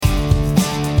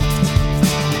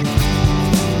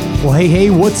Well, hey,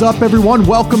 what's up, everyone?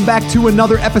 Welcome back to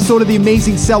another episode of the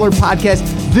Amazing Seller Podcast.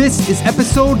 This is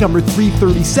episode number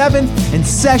 337 and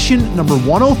session number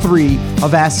 103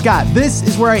 of Ask Scott. This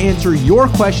is where I answer your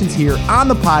questions here on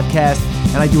the podcast,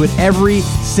 and I do it every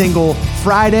single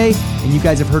Friday. And you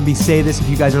guys have heard me say this if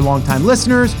you guys are longtime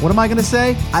listeners. What am I going to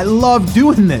say? I love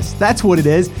doing this. That's what it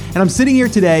is. And I'm sitting here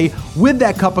today with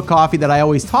that cup of coffee that I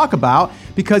always talk about,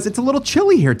 because it's a little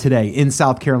chilly here today in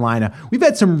South Carolina. We've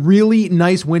had some really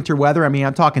nice winter weather. I mean,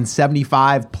 I'm talking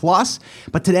 75 plus,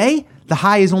 but today the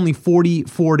high is only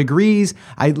 44 degrees.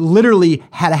 I literally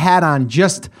had a hat on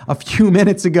just a few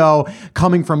minutes ago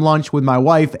coming from lunch with my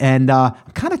wife, and I'm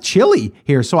kind of chilly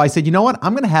here. So I said, you know what?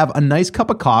 I'm going to have a nice cup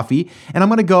of coffee and I'm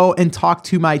going to go and talk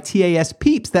to my TAS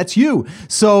peeps. That's you.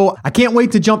 So I can't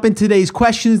wait to jump into today's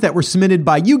questions that were submitted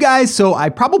by you guys. So I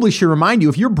probably should remind you,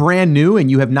 if you're brand new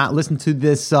and you have not listened to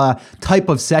this type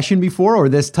of session before, or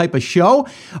this type of show,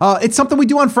 it's something we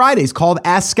do on Fridays called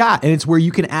Ask Scott. And it's where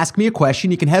you can ask me a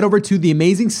question. You can head over to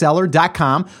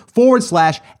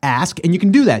theamazingseller.com/ask, and you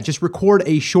can do that. Just record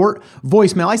a short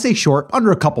voicemail. I say short,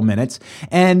 under a couple minutes,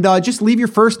 and just leave your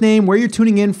first name, where you're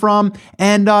tuning in from,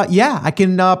 and I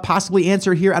can possibly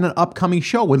answer here on an upcoming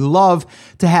show. Would love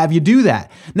to have you do that.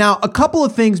 Now, a couple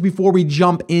of things before we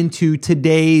jump into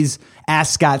today's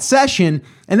Ask Scott session,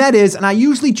 and that is, and I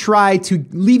usually try to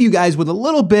leave you guys with a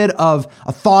little bit of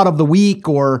a thought of the week,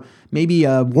 or maybe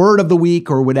a word of the week,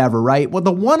 or whatever, right? Well,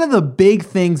 one of the big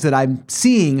things that I'm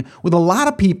seeing with a lot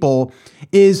of people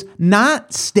is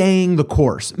not staying the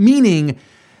course, meaning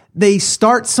they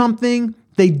start something,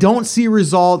 they don't see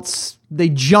results, they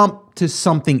jump to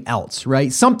something else,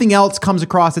 right? Something else comes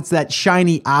across. It's that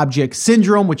shiny object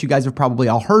syndrome, which you guys have probably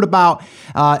all heard about.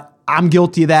 I'm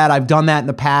guilty of that. I've done that in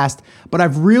the past, but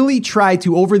I've really tried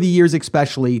to, over the years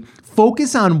especially,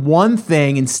 focus on one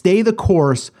thing and stay the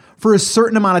course for a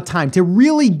certain amount of time, to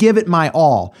really give it my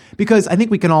all. Because I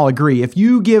think we can all agree, if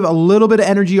you give a little bit of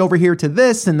energy over here to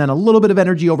this, and then a little bit of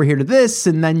energy over here to this,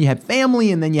 and then you have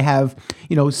family, and then you have,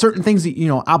 certain things,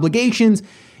 obligations,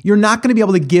 you're not going to be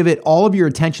able to give it all of your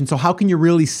attention. So how can you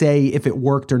really say if it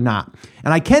worked or not?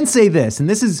 And I can say this, and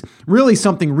this is really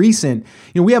something recent.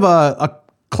 We have a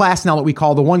class now that we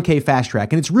call the 1K Fast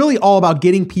Track, and it's really all about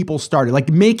getting people started,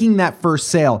 like making that first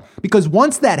sale. Because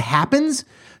once that happens,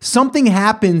 something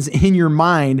happens in your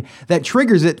mind that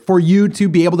triggers it for you to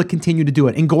be able to continue to do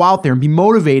it and go out there and be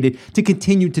motivated to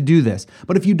continue to do this.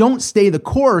 But if you don't stay the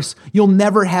course, you'll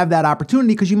never have that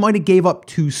opportunity, because you might have gave up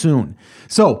too soon.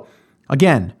 So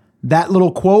again, that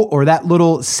little quote, or that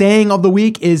little saying of the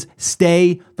week is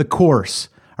stay the course.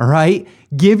 All right.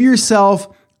 Give yourself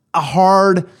a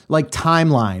hard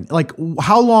timeline.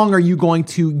 How long are you going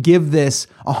to give this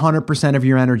 100% of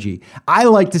your energy? I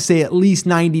like to say at least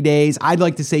 90 days. I'd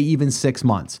like to say even 6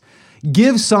 months.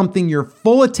 Give something your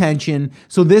full attention,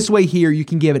 so this way here you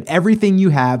can give it everything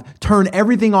you have, turn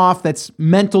everything off that's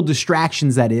mental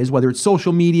distractions, that is, whether it's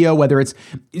social media, whether it's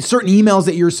certain emails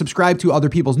that you're subscribed to, other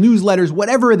people's newsletters,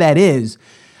 whatever that is.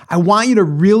 I want you to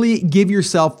really give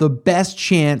yourself the best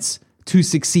chance to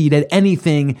succeed at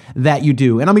anything that you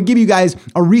do. And I'm going to give you guys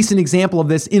a recent example of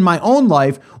this in my own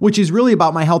life, which is really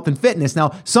about my health and fitness.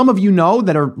 Now, some of you know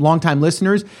that are longtime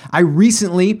listeners, I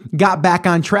recently got back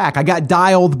on track. I got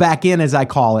dialed back in, as I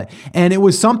call it. And it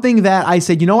was something that I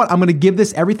said, you know what? I'm going to give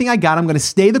this everything I got. I'm going to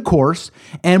stay the course,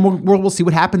 and we'll see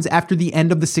what happens after the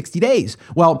end of the 60 days.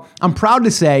 Well, I'm proud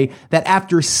to say that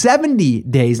after 70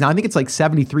 days, now I think it's like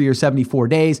 73 or 74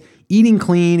 days, eating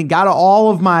clean, got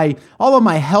all of my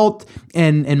health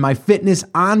and my fitness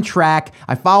on track.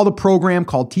 I followed a program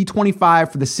called T25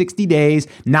 for the 60 days.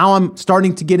 Now I'm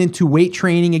starting to get into weight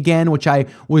training again, which I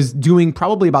was doing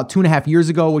probably about 2.5 years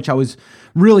ago, which I was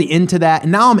really into that.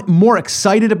 And now I'm more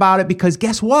excited about it, because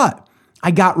guess what?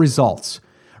 I got results.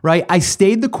 Right? I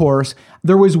stayed the course.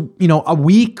 There was, a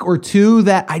week or two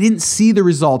that I didn't see the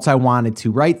results I wanted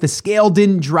to, right? The scale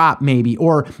didn't drop maybe,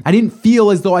 or I didn't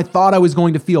feel as though I thought I was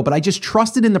going to feel, but I just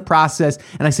trusted in the process.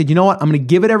 And I said, you know what? I'm going to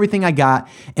give it everything I got.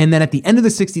 And then at the end of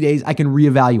the 60 days, I can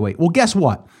reevaluate. Well, guess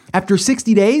what? After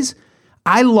 60 days,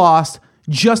 I lost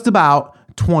just about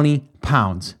 20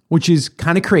 pounds, which is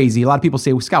kind of crazy. A lot of people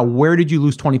say, well, Scott, where did you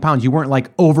lose 20 pounds? You weren't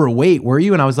overweight, were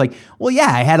you? And I was like, well,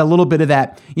 yeah, I had a little bit of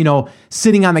that,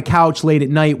 sitting on the couch late at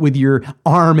night with your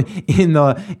arm in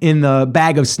the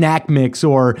bag of snack mix,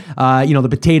 or, the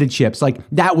potato chips.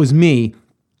 That was me.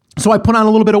 So I put on a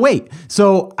little bit of weight.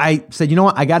 So I said, you know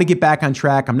what? I got to get back on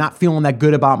track. I'm not feeling that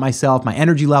good about myself. My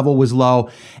energy level was low.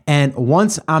 And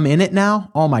once I'm in it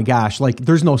now, oh my gosh, like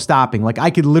there's no stopping. Like I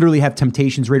could literally have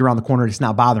temptations right around the corner. It's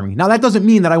not bothering me. Now that doesn't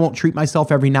mean that I won't treat myself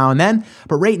every now and then,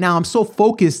 but right now I'm so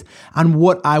focused on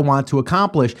what I want to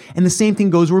accomplish. And the same thing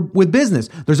goes with business.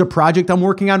 There's a project I'm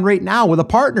working on right now with a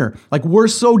partner. Like we're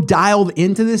so dialed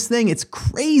into this thing. It's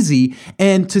crazy.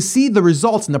 And to see the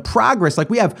results and the progress, like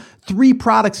we have 3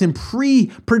 products in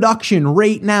pre-production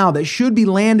right now that should be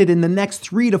landed in the next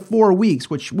 3 to 4 weeks,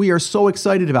 which we are so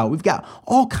excited about. We've got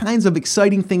all kinds of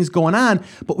exciting things going on,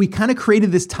 but we kind of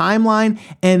created this timeline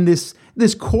and this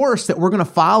course that we're going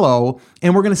to follow,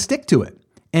 and we're going to stick to it.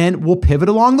 And we'll pivot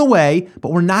along the way,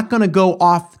 but we're not going to go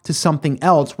off to something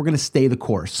else. We're going to stay the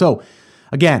course. So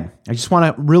again, I just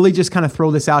want to really just kind of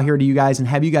throw this out here to you guys and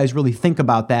have you guys really think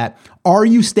about that. Are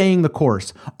you staying the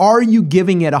course? Are you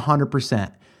giving it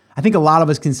 100%? I think a lot of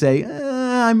us can say,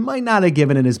 I might not have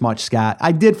given it as much, Scott.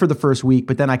 I did for the first week,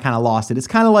 but then I kind of lost it. It's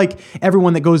kind of like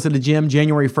everyone that goes to the gym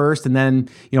January 1st and then,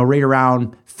 right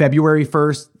around February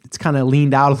 1st, it's kind of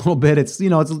leaned out a little bit.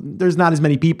 There's not as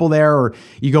many people there, or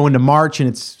you go into March and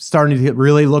it's starting to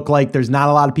really look like there's not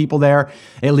a lot of people there,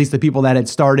 at least the people that had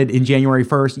started in January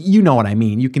 1st. You know what I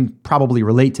mean. You can probably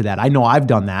relate to that. I know I've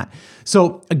done that.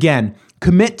 So again,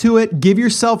 commit to it. Give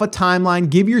yourself a timeline.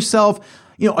 Give yourself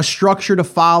a structure to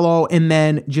follow, and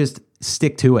then just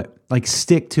stick to it. Like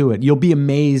stick to it. You'll be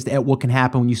amazed at what can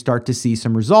happen when you start to see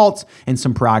some results and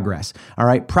some progress. All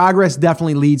right. Progress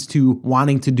definitely leads to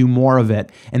wanting to do more of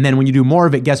it. And then when you do more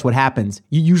of it, guess what happens?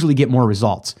 You usually get more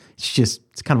results. It's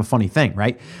kind of a funny thing,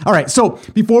 right? All right. So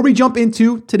before we jump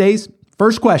into today's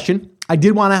first question, I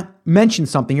did want to mention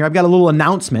something here. I've got a little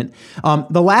announcement.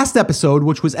 The last episode,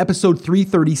 which was episode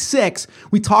 336,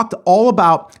 we talked all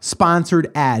about sponsored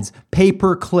ads,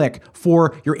 pay-per-click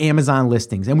for your Amazon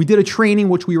listings. And we did a training,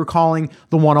 which we were calling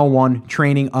the 101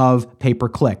 training of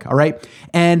pay-per-click. All right.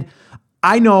 And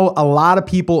I know a lot of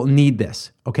people need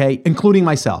this, okay, including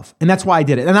myself. And that's why I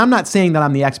did it. And I'm not saying that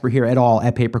I'm the expert here at all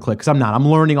at pay-per-click, because I'm not. I'm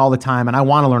learning all the time, and I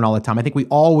want to learn all the time. I think we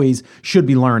always should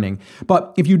be learning.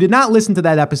 But if you did not listen to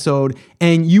that episode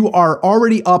and you are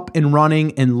already up and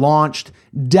running and launched,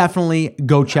 definitely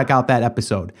go check out that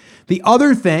episode. The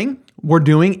other thing we're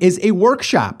doing is a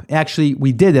workshop. Actually,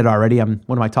 we did it already.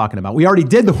 What am I talking about? We already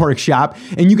did the workshop,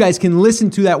 and you guys can listen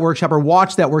to that workshop or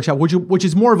watch that workshop, which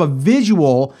is more of a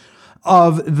visual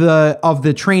of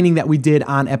the training that we did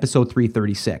on episode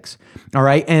 336. All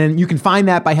right. And you can find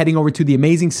that by heading over to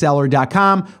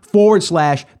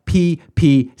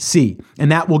theamazingseller.com/PPC.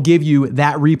 And that will give you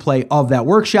that replay of that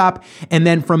workshop. And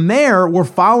then from there, we're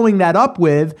following that up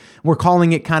with, we're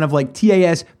calling it kind of like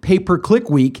TAS pay-per-click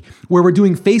week, where we're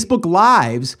doing Facebook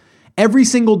Lives every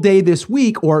single day this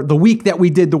week, or the week that we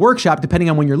did the workshop, depending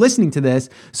on when you're listening to this.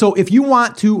 So if you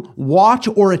want to watch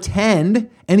or attend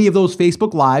any of those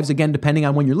Facebook Lives, again, depending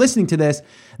on when you're listening to this,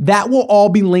 that will all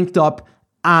be linked up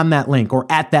on that link or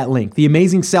at that link,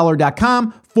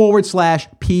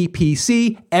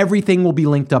 theamazingseller.com/PPC. Everything will be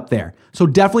linked up there. So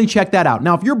definitely check that out.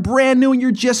 Now, if you're brand new and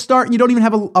you're just starting, you don't even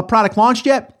have a product launched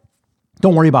yet,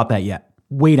 don't worry about that yet.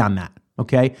 Wait on that,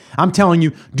 okay? I'm telling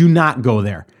you, do not go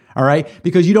there. All right.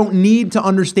 Because you don't need to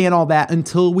understand all that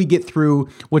until we get through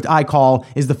what I call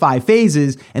is the 5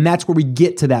 phases. And that's where we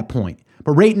get to that point.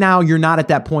 But right now, you're not at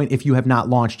that point if you have not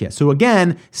launched yet. So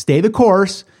again, stay the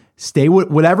course, stay with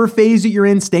whatever phase that you're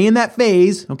in, stay in that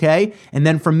phase. Okay. And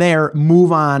then from there,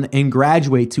 move on and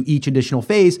graduate to each additional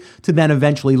phase to then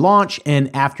eventually launch. And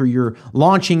after you're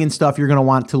launching and stuff, you're going to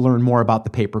want to learn more about the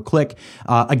pay-per-click.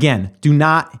 Again, do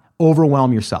not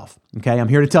overwhelm yourself. Okay, I'm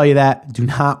here to tell you that. Do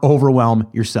not overwhelm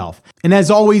yourself. And as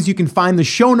always, you can find the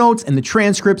show notes and the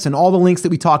transcripts and all the links that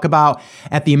we talk about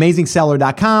at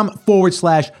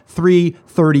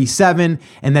theamazingseller.com/337.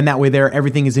 And then that way there,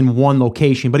 everything is in one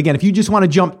location. But again, if you just want to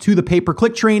jump to the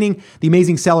pay-per-click training,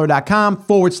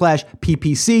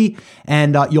 theamazingseller.com/PPC,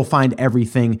 and you'll find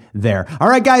everything there. All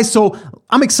right, guys, so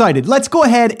I'm excited. Let's go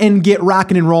ahead and get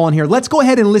rocking and rolling here. Let's go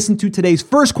ahead and listen to today's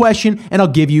first question, and I'll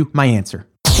give you my answer.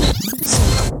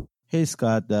 Hey,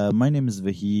 Scott. My name is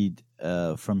Vahid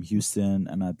from Houston,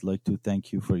 and I'd like to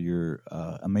thank you for your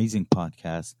amazing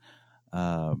podcast.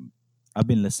 I've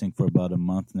been listening for about a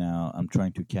month now. I'm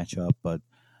trying to catch up, but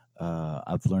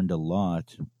I've learned a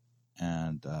lot,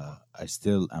 and I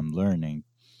still am learning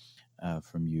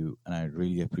from you, and I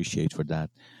really appreciate for that.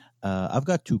 I've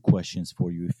got 2 questions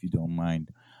for you, if you don't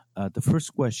mind. The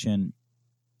first question,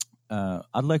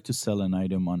 I'd like to sell an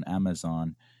item on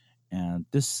Amazon, and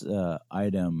this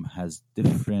item has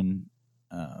different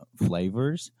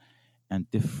flavors and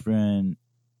different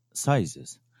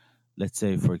sizes. let's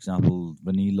say, for example,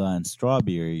 vanilla and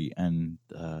strawberry and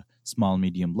small,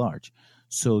 medium, large.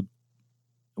 So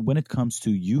when it comes to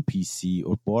UPC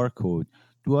or barcode,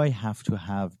 do I have to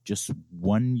have just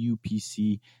one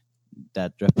UPC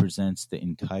that represents the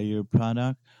entire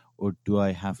product, or do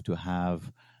I have to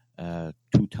have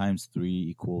 2 times 3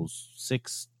 equals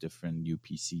 6 different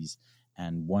UPCs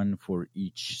and one for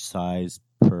each size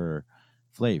per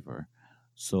flavor?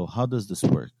 So how does this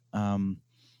work?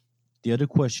 The other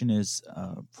question is,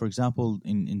 for example,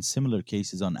 in similar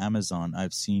cases on Amazon,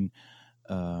 I've seen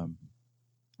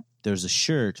there's a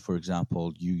shirt, for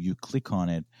example, you click on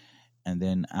it, and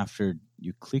then after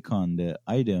you click on the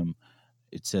item,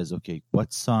 it says, okay,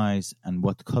 what size and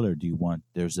what color do you want?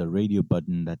 There's a radio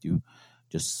button that you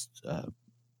just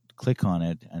click on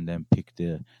it and then pick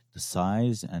the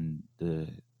size and the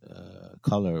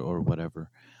color or whatever.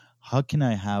 How can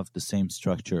I have the same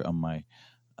structure on my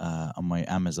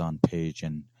Amazon page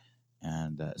and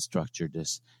structure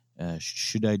this?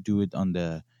 Should I do it on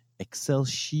the Excel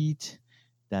sheet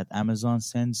that Amazon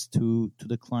sends to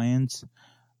the clients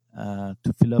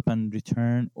to fill up and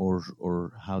return,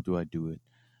 or how do I do it?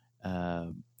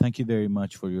 Thank you very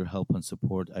much for your help and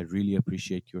support. I really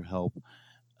appreciate your help,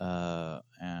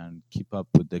 and keep up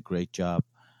with the great job.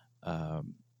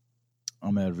 I'm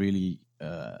a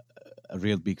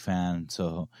real big fan,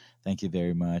 so thank you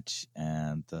very much,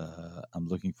 and I'm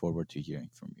looking forward to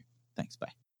hearing from you. Thanks,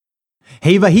 bye.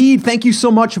 Hey, Vahid, thank you so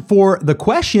much for the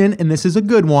question. And this is a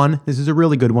good one. This is a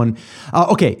really good one.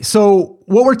 Okay, so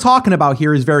what we're talking about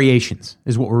here is variations,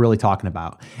 is what we're really talking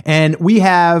about. And we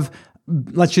have,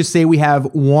 let's just say we have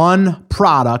one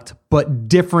product, but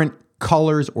different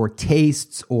colors or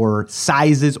tastes or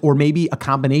sizes, or maybe a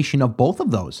combination of both of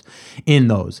those in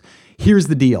those. Here's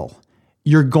the deal.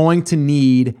 You're going to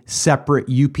need separate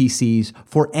UPCs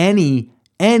for any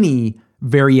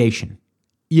variation.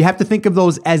 You have to think of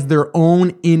those as their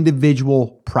own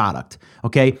individual product,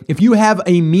 okay? If you have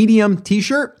a medium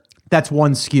t-shirt, that's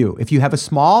one SKU. If you have a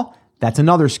small, that's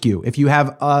another SKU. If you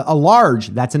have a large,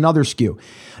 that's another SKU.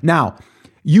 Now,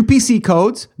 UPC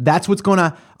codes, that's what's going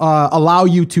to allow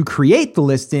you to create the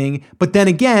listing. But then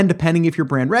again, depending if you're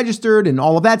brand registered and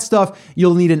all of that stuff,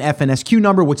 you'll need an FNSQ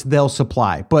number, which they'll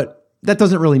supply. But that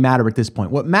doesn't really matter at this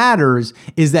point. What matters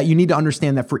is that you need to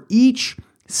understand that for each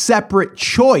separate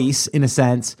choice, in a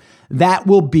sense, that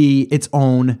will be its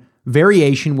own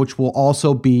variation, which will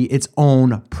also be its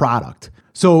own product.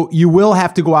 So you will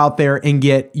have to go out there and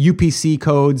get UPC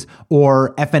codes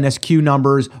or FNSQ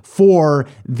numbers for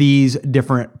these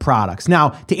different products. Now,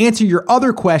 to answer your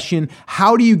other question,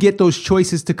 how do you get those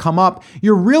choices to come up?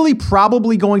 You're really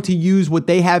probably going to use what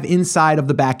they have inside of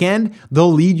the back end.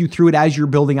 They'll lead you through it as you're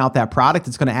building out that product.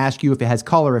 It's going to ask you if it has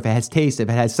color, if it has taste, if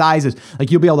it has sizes. Like,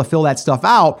 you'll be able to fill that stuff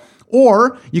out.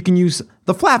 Or you can use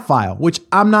the flat file, which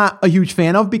I'm not a huge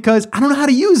fan of because I don't know how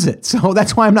to use it. So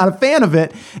that's why I'm not a fan of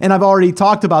it. And I've already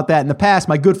talked about that in the past.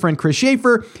 My good friend Chris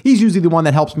Schaefer, he's usually the one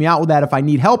that helps me out with that if I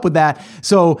need help with that.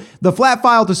 So the flat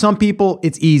file, to some people,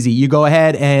 it's easy. You go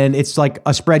ahead and it's like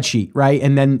a spreadsheet, right?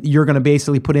 And then you're going to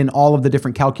basically put in all of the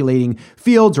different calculating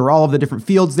fields or all of the different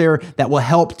fields there that will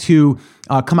help to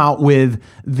come out with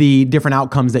the different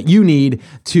outcomes that you need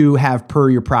to have per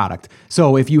your product.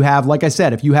 So if you have, like I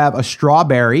said, if you have a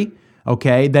strawberry,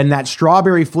 okay, then that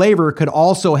strawberry flavor could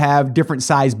also have different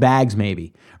size bags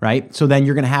maybe, right? So then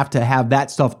you're going to have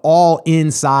that stuff all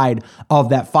inside of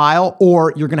that file,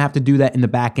 or you're going to have to do that in the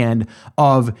back end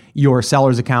of your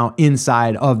seller's account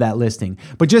inside of that listing.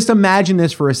 But just imagine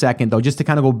this for a second though, just to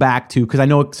kind of go back to, because I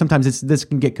know sometimes this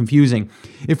can get confusing.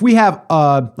 If we have,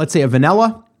 let's say, a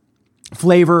vanilla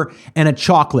flavor and a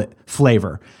chocolate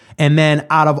flavor, and then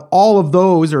out of all of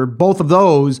those, or both of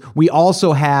those, we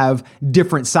also have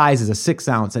different sizes, a 6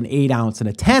 ounce, an 8 ounce, and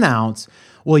a 10 ounce.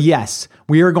 Well, yes,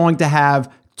 we are going to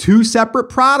have 2 separate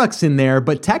products in there,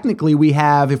 but technically we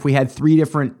have, if we had 3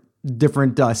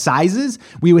 different sizes,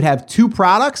 we would have 2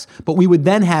 products, but we would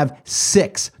then have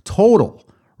 6 total,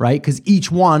 right? Because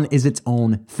each one is its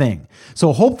own thing.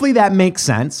 So hopefully that makes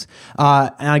sense.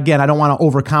 And again, I don't want to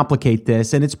overcomplicate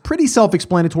this. And it's pretty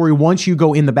self-explanatory. Once you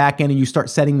go in the back end and you start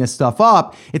setting this stuff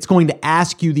up, it's going to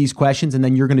ask you these questions, and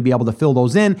then you're going to be able to fill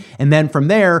those in. And then from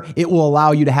there, it will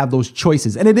allow you to have those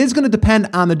choices. And it is going to depend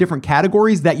on the different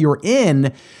categories that you're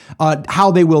in,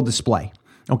 how they will display.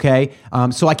 Okay,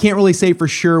 so I can't really say for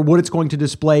sure what it's going to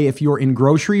display if you're in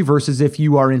grocery versus if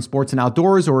you are in sports and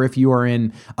outdoors, or if you are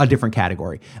in a different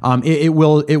category. It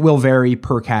will vary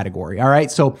per category. All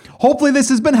right, so hopefully this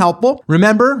has been helpful.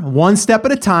 Remember, one step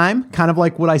at a time, kind of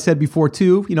like what I said before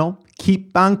too.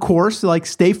 keep on course, like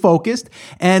stay focused,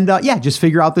 and just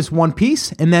figure out this one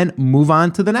piece and then move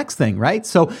on to the next thing, right?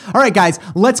 So, all right, guys,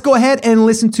 let's go ahead and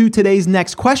listen to today's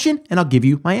next question, and I'll give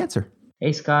you my answer.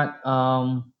 Hey, Scott.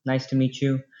 Nice to meet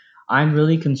you. I'm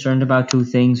really concerned about two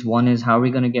things. One is, how are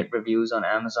we going to get reviews on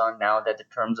Amazon now that the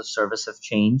terms of service have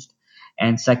changed?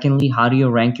 And secondly, how do you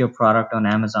rank your product on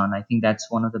Amazon? I think that's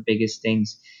one of the biggest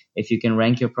things. If you can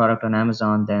rank your product on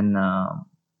Amazon, then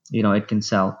it can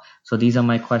sell. So these are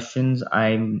my questions.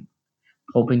 I'm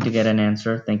hoping to get an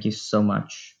answer. Thank you so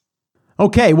much.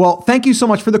 Okay, well, thank you so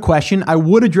much for the question. I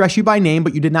would address you by name,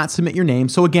 but you did not submit your name.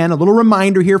 So again, a little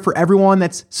reminder here for everyone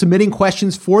that's submitting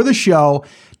questions for the show.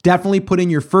 Definitely put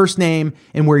in your first name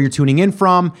and where you're tuning in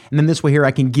from. And then this way here,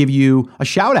 I can give you a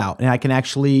shout out and I can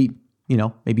actually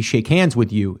maybe shake hands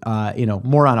with you,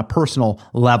 more on a personal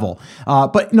level.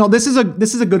 But no, this is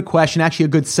a good question, actually a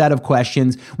good set of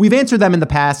questions. We've answered them in the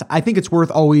past. I think it's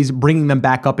worth always bringing them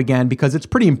back up again because it's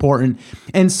pretty important.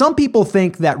 And some people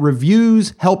think that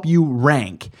reviews help you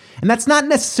rank. And that's not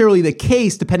necessarily the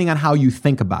case depending on how you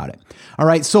think about it. All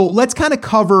right, so let's kind of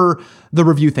cover the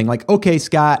review thing. Like, okay,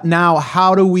 Scott, now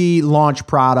how do we launch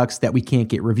products that we can't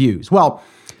get reviews? Well,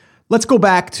 let's go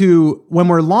back to when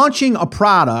we're launching a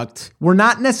product, we're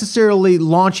not necessarily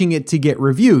launching it to get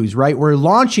reviews, right? We're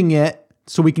launching it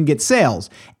so we can get sales.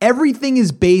 Everything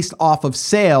is based off of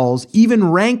sales, even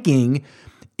ranking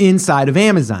inside of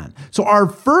Amazon. So our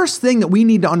first thing that we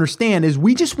need to understand is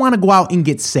we just want to go out and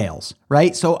get sales,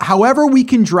 right? So however we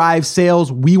can drive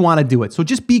sales, we want to do it. So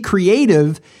just be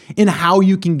creative in how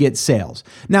you can get sales.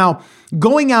 Now,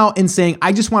 going out and saying,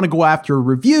 I just want to go after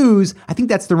reviews, I think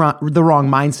that's the wrong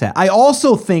mindset. I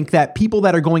also think that people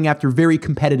that are going after very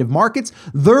competitive markets,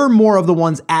 they're more of the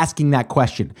ones asking that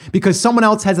question because someone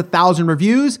else has 1,000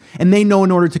 reviews and they know in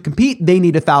order to compete, they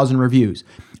need 1,000 reviews.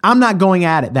 I'm not going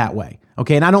at it that way.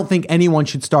 Okay. And I don't think anyone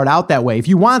should start out that way. If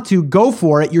you want to go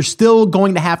for it, you're still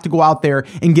going to have to go out there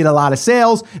and get a lot of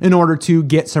sales in order to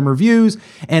get some reviews.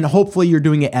 And hopefully you're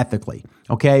doing it ethically.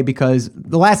 Okay. Because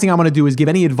the last thing I'm going to do is give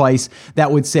any advice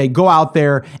that would say, go out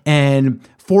there and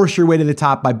force your way to the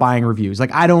top by buying reviews.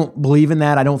 Like, I don't believe in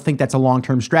that. I don't think that's a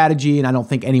long-term strategy, and I don't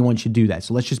think anyone should do that.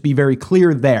 So let's just be very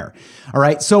clear there. All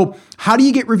right. So how do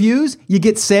you get reviews? You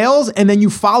get sales, and then you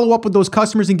follow up with those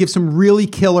customers and give some really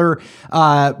killer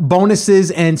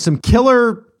bonuses and some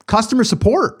killer customer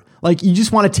support. Like, you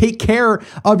just want to take care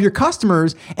of your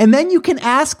customers, and then you can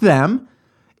ask them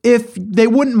if they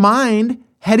wouldn't mind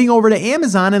heading over to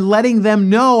Amazon and letting them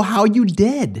know how you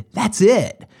did. That's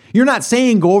it. You're not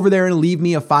saying go over there and leave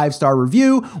me a 5-star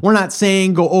review. We're not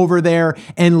saying go over there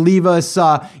and leave us,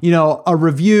 a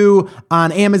review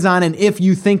on Amazon. And if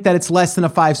you think that it's less than a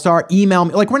 5-star, email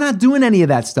me. Like, we're not doing any of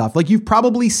that stuff. Like, you've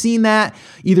probably seen that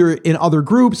either in other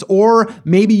groups or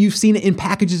maybe you've seen it in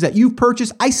packages that you've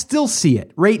purchased. I still see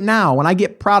it right now when I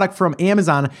get product from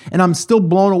Amazon, and I'm still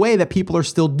blown away that people are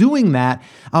still doing that.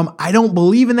 I don't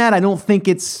believe in that. I don't think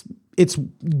it's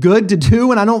good to do,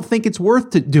 and I don't think it's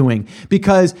worth doing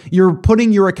because you're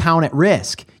putting your account at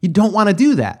risk. You don't want to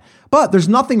do that. But there's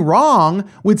nothing wrong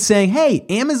with saying, hey,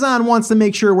 Amazon wants to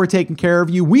make sure we're taking care of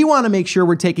you. We want to make sure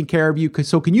we're taking care of you.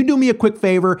 So can you do me a quick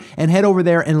favor and head over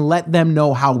there and let them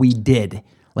know how we did?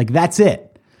 Like, that's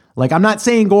it. Like, I'm not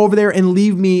saying go over there and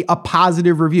leave me a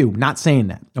positive review. Not saying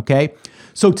that. Okay.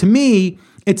 So to me,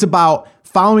 it's about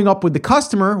following up with the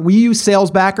customer. We use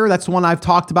SalesBacker. That's the one I've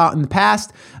talked about in the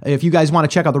past. If you guys want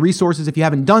to check out the resources, if you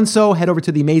haven't done so, head over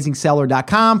to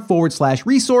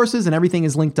theamazingseller.com/resources, and everything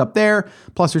is linked up there.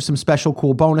 Plus, there's some special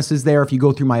cool bonuses there if you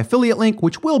go through my affiliate link,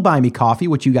 which will buy me coffee,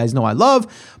 which you guys know I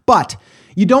love. But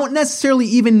you don't necessarily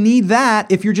even need that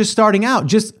if you're just starting out.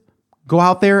 Just go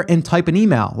out there and type an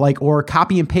email, or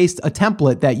copy and paste a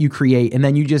template that you create, and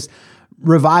then you just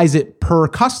revise it per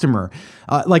customer.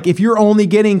 Like, if you're only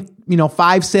getting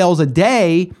 5 sales a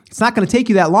day, it's not going to take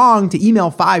you that long to email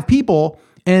 5 people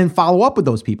and follow up with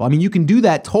those people. I mean, you can do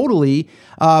that totally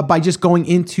by just going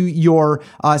into your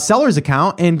seller's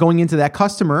account and going into that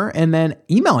customer and then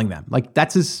emailing them. Like,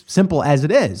 that's as simple as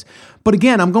it is. But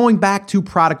again, I'm going back to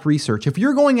product research. If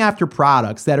you're going after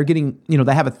products that are getting,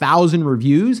 that have 1,000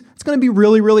 reviews, it's going to be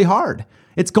really, really hard.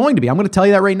 It's going to be. I'm going to tell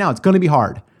you that right now. It's going to be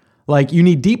hard. Like, you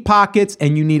need deep pockets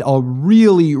and you need a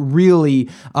really, really,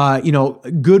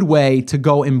 good way to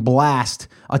go and blast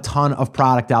a ton of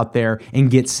product out there and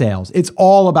get sales. It's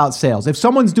all about sales. If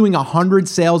someone's doing 100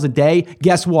 sales a day,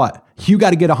 guess what? You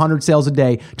got to get 100 sales a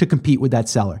day to compete with that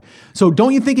seller. So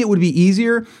don't you think it would be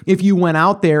easier if you went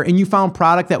out there and you found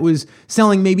product that was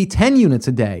selling maybe 10 units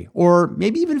a day or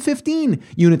maybe even 15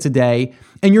 units a day,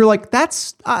 and you're like,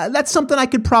 that's something I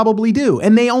could probably do.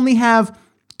 And they only have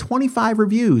 25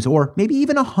 reviews or maybe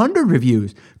even 100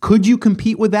 reviews. Could you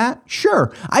compete with that?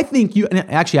 Sure. I think you, and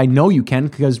actually I know you can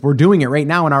because we're doing it right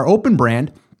now in our open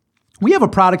brand. We have a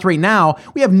product right now.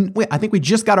 I think we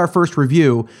just got our first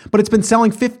review, but it's been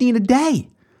selling 15 a day.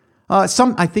 I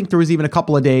think there was even a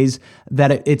couple of days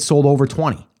that it sold over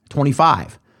 20,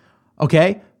 25.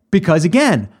 Okay? Because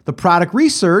again, the product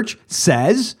research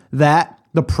says that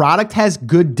the product has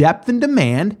good depth and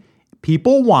demand,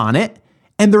 people want it,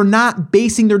 and they're not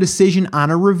basing their decision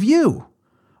on a review.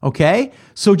 Okay?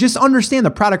 So just understand the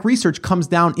product research comes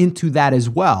down into that as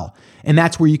well. And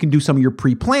that's where you can do some of your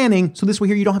pre-planning. So this way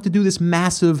here, you don't have to do this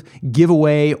massive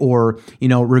giveaway or,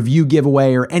 review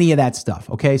giveaway or any of that stuff.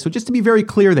 Okay? So just to be very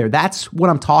clear there, that's what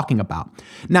I'm talking about.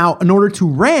 Now, in order to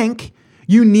rank,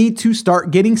 you need to start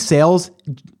getting sales,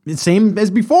 same as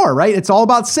before, right? It's all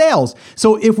about sales.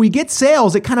 So if we get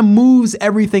sales, it kind of moves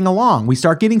everything along. We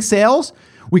start getting sales,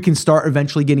 we can start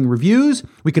eventually getting reviews.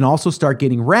 We can also start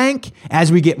getting rank.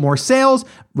 As we get more sales,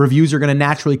 reviews are going to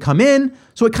naturally come in.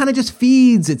 So it kind of just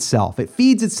feeds itself. It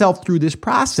feeds itself through this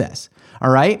process. All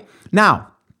right.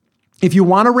 Now, if you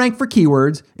want to rank for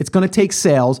keywords, it's going to take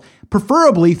sales,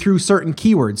 preferably through certain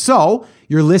keywords. So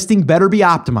your listing better be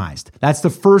optimized. That's the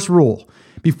first rule.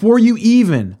 Before you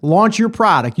even launch your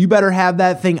product, you better have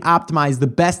that thing optimized the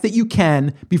best that you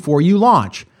can before you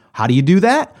launch. How do you do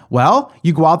that? Well,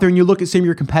 you go out there and you look at some of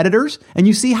your competitors and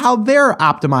you see how they're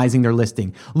optimizing their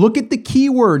listing. Look at the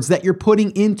keywords that you're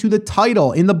putting into the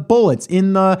title, in the bullets,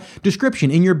 in the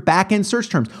description, in your back-end search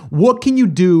terms. What can you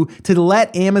do to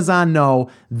let Amazon know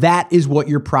that is what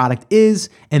your product is?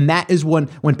 And that is when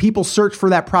people search for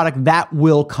that product, that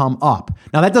will come up.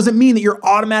 Now, that doesn't mean that you're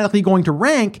automatically going to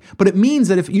rank, but it means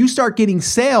that if you start getting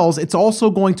sales, it's also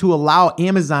going to allow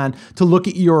Amazon to look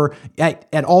at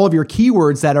all of your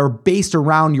keywords that are based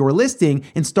around your listing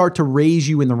and start to raise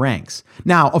you in the ranks.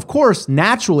 Now, of course,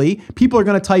 naturally, people are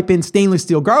going to type in stainless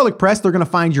steel garlic press. They're going to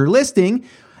find your listing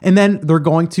and then they're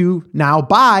going to now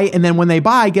buy. And then when they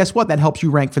buy, guess what? That helps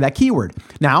you rank for that keyword.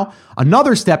 Now,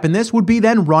 another step in this would be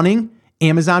then running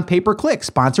Amazon pay-per-click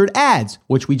sponsored ads,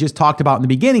 which we just talked about in the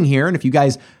beginning here. And if you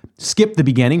guys skip the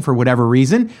beginning for whatever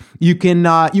reason, you can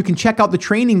check out the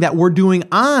training that we're doing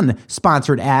on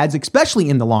sponsored ads, especially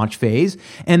in the launch phase.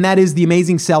 And that is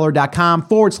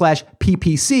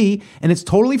theamazingseller.com/PPC. And it's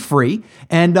totally free.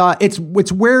 And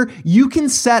it's where you can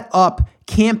set up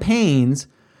campaigns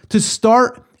to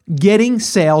start getting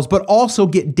sales, but also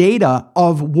get data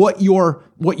of what your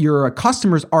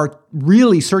customers are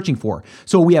really searching for.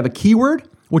 So we have a keyword,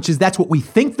 that's what we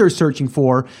think they're searching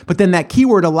for. But then that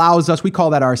keyword allows us, we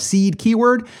call that our seed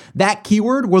keyword. That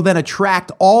keyword will then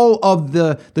attract all of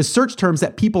the search terms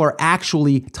that people are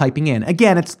actually typing in.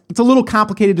 Again, it's a little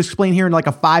complicated to explain here in like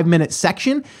a 5-minute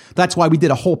section. That's why we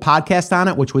did a whole podcast on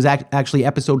it, which was actually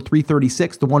episode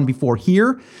 336, the one before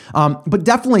here. But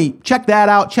definitely check that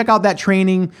out. Check out that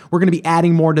training. We're going to be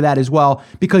adding more to that as well,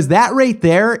 because that right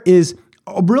there is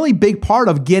a really big part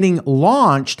of getting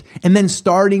launched and then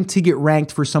starting to get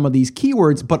ranked for some of these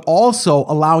keywords, but also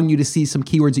allowing you to see some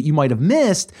keywords that you might have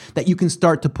missed that you can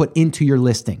start to put into your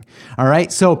listing. All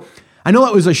right. So I know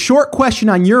it was a short question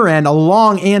on your end, a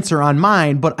long answer on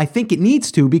mine, but I think it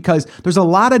needs to, because there's a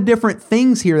lot of different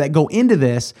things here that go into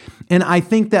this. And I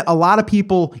think that a lot of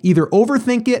people either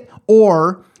overthink it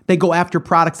or they go after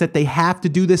products that they have to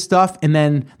do this stuff and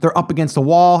then they're up against a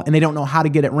wall and they don't know how to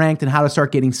get it ranked and how to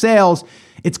start getting sales.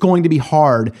 It's going to be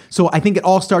hard. So I think it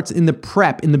all starts in the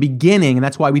prep, in the beginning, and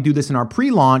that's why we do this in our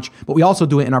pre-launch, but we also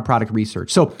do it in our product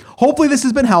research. So hopefully this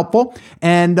has been helpful.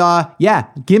 And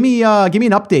give me an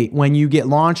update when you get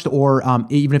launched, or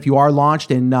even if you are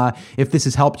launched, and if this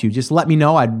has helped you, just let me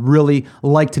know. I'd really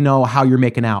like to know how you're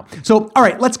making out. So, all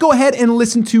right, let's go ahead and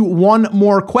listen to one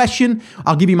more question.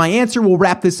 I'll give you my answer. We'll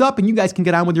wrap this up and you guys can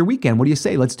get on with your weekend. What do you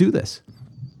say? Let's do this.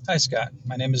 Hi, Scott.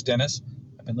 My name is Dennis.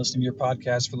 I've been listening to your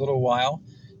podcast for a little while,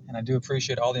 and I do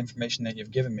appreciate all the information that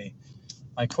you've given me.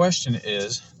 My question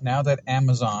is, now that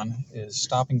Amazon is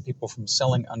stopping people from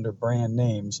selling under brand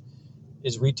names,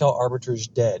 is retail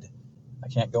arbitrage dead? I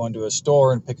can't go into a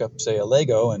store and pick up, say, a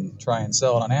Lego and try and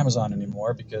sell it on Amazon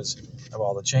anymore because of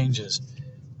all the changes.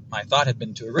 My thought had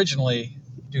been to originally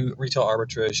do retail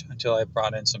arbitrage until I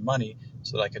brought in some money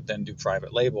so that I could then do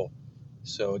private label.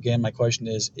 So again, my question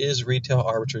is retail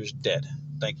arbitrage dead?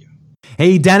 Thank you.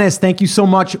 Hey, Dennis, thank you so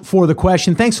much for the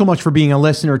question. Thanks so much for being a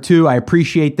listener too. I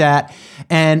appreciate that.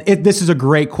 And this is a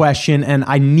great question, and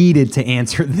I needed to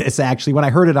answer this actually. When I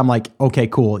heard it, I'm like, okay,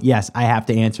 cool. Yes, I have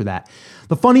to answer that.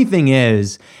 The funny thing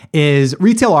is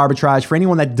retail arbitrage, for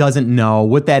anyone that doesn't know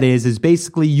what that is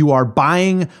basically you are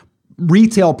buying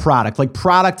retail product, like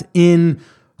product in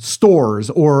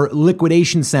stores or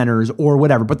liquidation centers or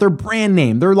whatever, but they're brand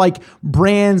name. They're like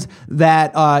brands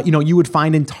that, you would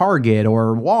find in Target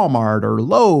or Walmart or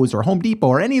Lowe's or Home Depot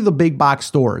or any of the big box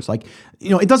stores. Like,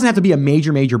 it doesn't have to be a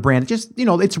major brand. It just,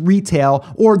 it's retail,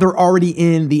 or they're already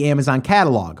in the Amazon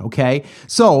catalog. Okay.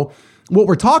 So what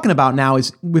we're talking about now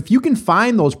is if you can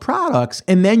find those products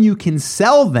and then you can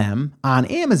sell them on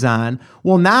Amazon,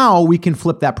 well, now we can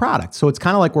flip that product. So it's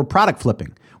kind of like we're product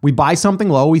flipping. We buy something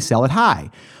low, we sell it high.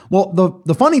 Well,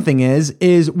 the funny thing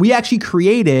is we actually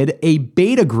created a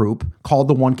beta group called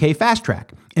the 1K Fast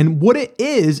Track. And what it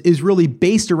is really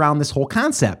based around this whole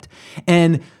concept.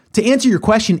 And to answer your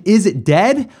question, is it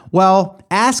dead? Well,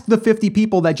 ask the 50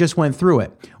 people that just went through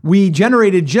it. We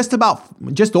generated just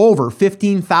over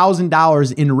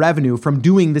 $15,000 in revenue from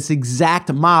doing this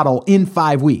exact model in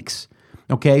 5 weeks.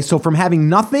 Okay, so from having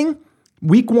nothing,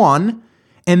 week 1,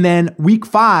 and then week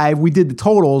 5, we did the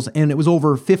totals and it was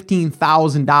over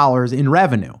 $15,000 in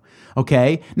revenue.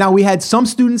 Okay. Now we had some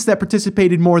students that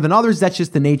participated more than others. That's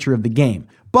just the nature of the game.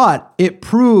 But it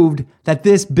proved that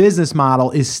this business model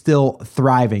is still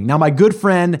thriving. Now, my good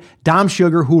friend, Dom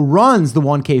Sugar, who runs the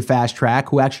 1K Fast Track,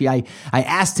 who actually I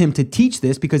asked him to teach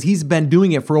this because he's been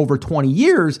doing it for over 20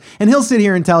 years. And he'll sit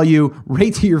here and tell you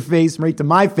right to your face, right to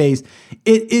my face,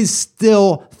 it is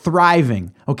still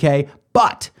thriving. Okay.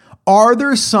 But are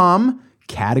there some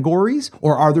categories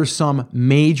or are there some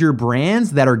major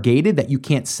brands that are gated that you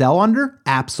can't sell under?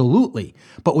 Absolutely.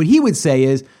 But what he would say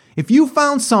is, if you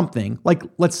found something like,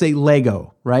 let's say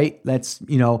Lego, right? That's,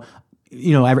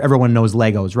 everyone knows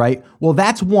Legos, right? Well,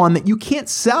 that's one that you can't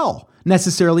sell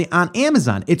necessarily on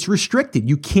Amazon. It's restricted.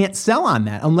 You can't sell on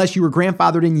that unless you were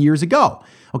grandfathered in years ago.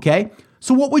 Okay.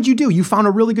 So what would you do? You found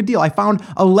a really good deal. I found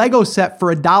a Lego set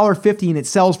for $1.50 and it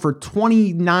sells for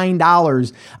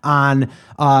 $29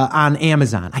 on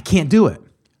Amazon. I can't do it.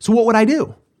 So what would I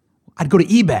do? I'd go to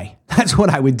eBay. That's what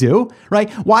I would do,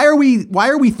 right? Why are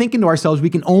we thinking to ourselves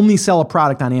we can only sell a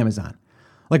product on Amazon?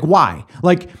 Like, why?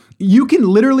 Like, you can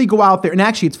literally go out there, and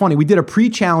actually it's funny, we did a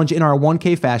pre-challenge in our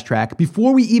 1K Fast Track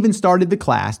before we even started the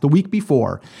class the week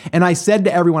before, and I said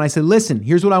to everyone, I said, listen,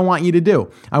 here's what I want you to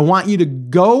do. I want you to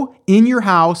go in your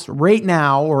house right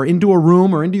now, or into a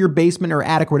room, or into your basement or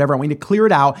attic or whatever. I want you to clear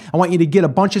it out. I want you to get a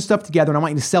bunch of stuff together, and I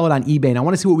want you to sell it on eBay, and I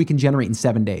want to see what we can generate in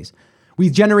 7 days. We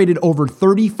generated over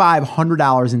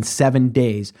 $3,500 in 7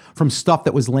 days from stuff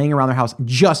that was laying around their house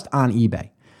just on eBay.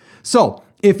 So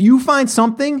if you find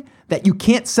something that you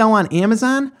can't sell on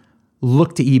Amazon,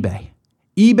 look to eBay.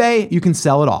 eBay, you can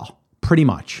sell it all, pretty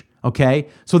much. Okay,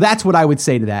 so that's what I would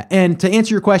say to that. And to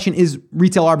answer your question, is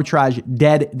retail arbitrage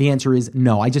dead? The answer is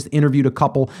no. I just interviewed a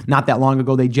couple not that long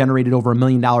ago. They generated over $1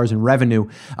 million in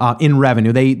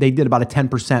revenue. They did about a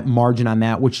 10% margin on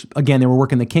that, which again, they were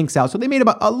working the kinks out. So they made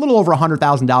about a little over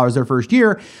 $100,000 their first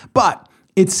year, but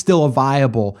it's still a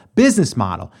viable business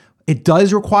model. It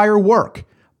does require work,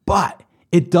 but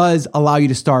it does allow you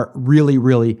to start really,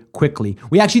 really quickly.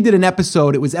 We actually did an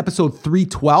episode, it was episode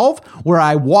 312, where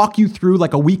I walk you through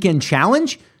like a weekend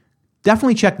challenge.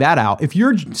 Definitely check that out. If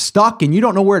you're stuck and you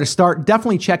don't know where to start,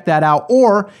 definitely check that out,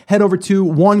 or head over to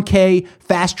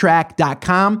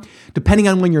 1kfasttrack.com. Depending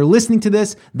on when you're listening to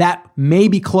this, that may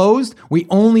be closed. We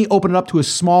only open it up to a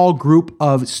small group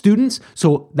of students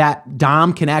so that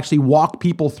Dom can actually walk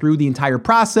people through the entire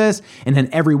process. And then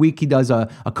every week he does a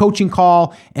coaching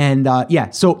call. And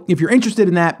so if you're interested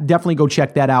in that, definitely go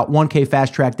check that out,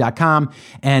 1kfasttrack.com.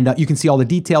 And you can see all the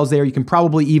details there. You can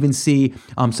probably even see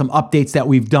some updates that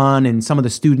we've done and some of the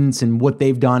students and what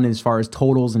they've done as far as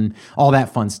totals and all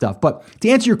that fun stuff. But to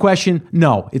answer your question,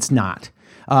 no, it's not.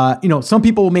 Some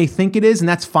people may think it is, and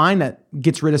that's fine. That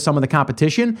gets rid of some of the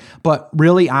competition. But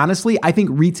really, honestly, I think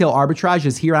retail arbitrage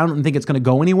is here. I don't think it's going to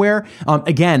go anywhere.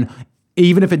 Again,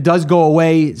 even if it does go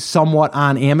away somewhat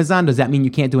on Amazon, does that mean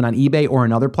you can't do it on eBay or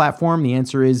another platform? The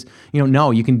answer is,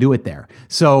 no, you can do it there.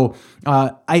 So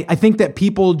I think that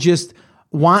people just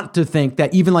want to think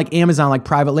that even like Amazon, like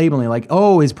private labeling, like,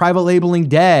 oh, is private labeling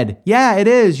dead? Yeah, it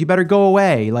is. You better go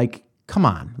away. Like, come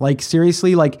on. Like,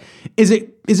 seriously, like, is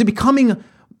it becoming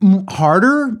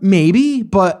harder? Maybe,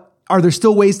 but are there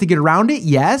still ways to get around it?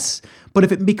 Yes. But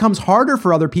if it becomes harder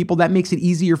for other people, that makes it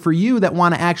easier for you that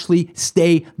want to actually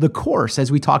stay the course,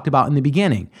 as we talked about in the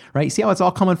beginning, right? You see how it's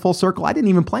all coming full circle? I didn't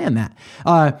even plan that.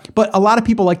 But a lot of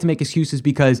people like to make excuses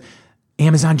because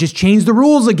Amazon just changed the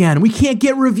rules again. We can't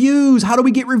get reviews. How do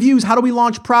we get reviews? How do we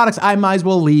launch products? I might as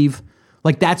well leave.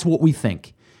 Like, that's what we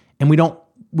think. And we don't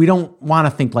want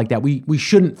to think like that. We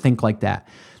shouldn't think like that.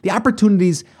 The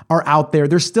opportunities are out there.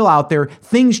 They're still out there.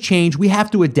 Things change. We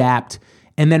have to adapt.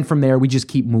 And then from there, we just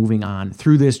keep moving on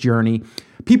through this journey.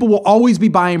 People will always be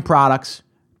buying products.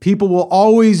 People will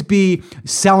always be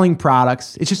selling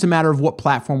products. It's just a matter of what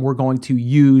platform we're going to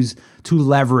use to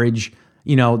leverage,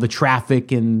 the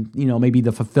traffic and, maybe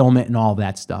the fulfillment and all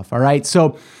that stuff. All right.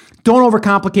 So don't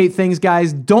overcomplicate things,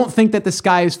 guys. Don't think that the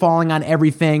sky is falling on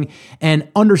everything, and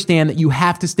understand that you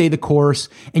have to stay the course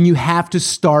and you have to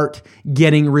start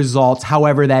getting results,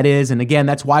 however that is. And again,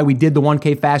 that's why we did the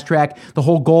 1K fast track. The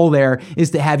whole goal there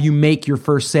is to have you make your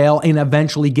first sale and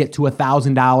eventually get to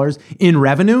 $1,000 in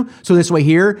revenue. So this way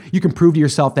here, you can prove to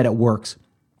yourself that it works.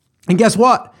 And guess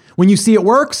what? When you see it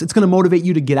works, it's going to motivate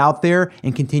you to get out there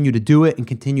and continue to do it and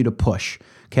continue to push.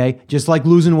 Okay, just like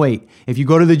losing weight. If you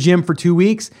go to the gym for 2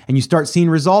 weeks and you start seeing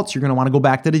results, you're going to want to go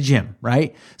back to the gym,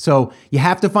 right? So you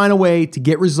have to find a way to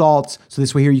get results. So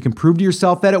this way here, you can prove to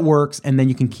yourself that it works, and then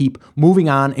you can keep moving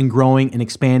on and growing and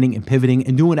expanding and pivoting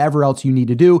and doing whatever else you need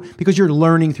to do because you're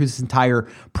learning through this entire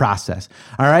process.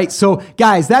 All right. So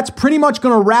guys, that's pretty much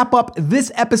going to wrap up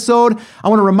this episode. I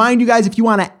want to remind you guys, if you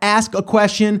want to ask a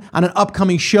question on an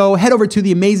upcoming show, head over to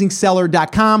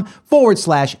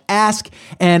theamazingseller.com/ask.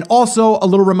 And also a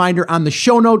little reminder on the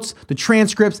show notes, the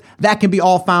transcripts, that can be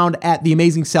all found at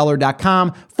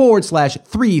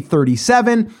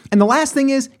theamazingseller.com/337. And the last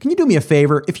thing is, can you do me a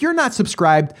favor? If you're not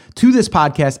subscribed to this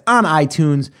podcast on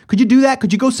iTunes, could you do that?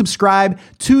 Could you go subscribe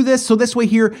to this? So this way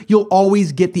here, you'll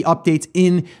always get the updates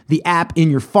in the app,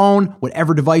 in your phone,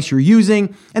 whatever device you're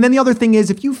using. And then the other thing is,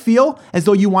 if you feel as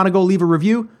though you want to go leave a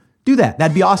review, do that.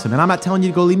 That'd be awesome. And I'm not telling you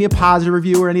to go leave me a positive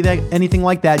review or anything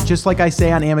like that. Just like I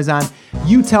say on Amazon,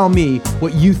 you tell me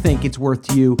what you think it's worth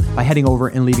to you by heading over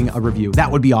and leaving a review.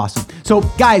 That would be awesome. So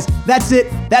guys, that's it.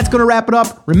 That's going to wrap it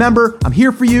up. Remember, I'm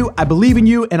here for you. I believe in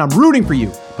you and I'm rooting for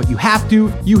you, but you have to,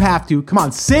 come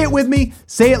on, say it with me,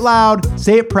 say it loud,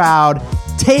 say it proud,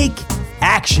 take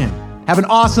action. Have an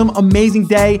awesome, amazing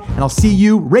day, and I'll see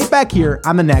you right back here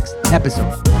on the next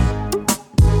episode.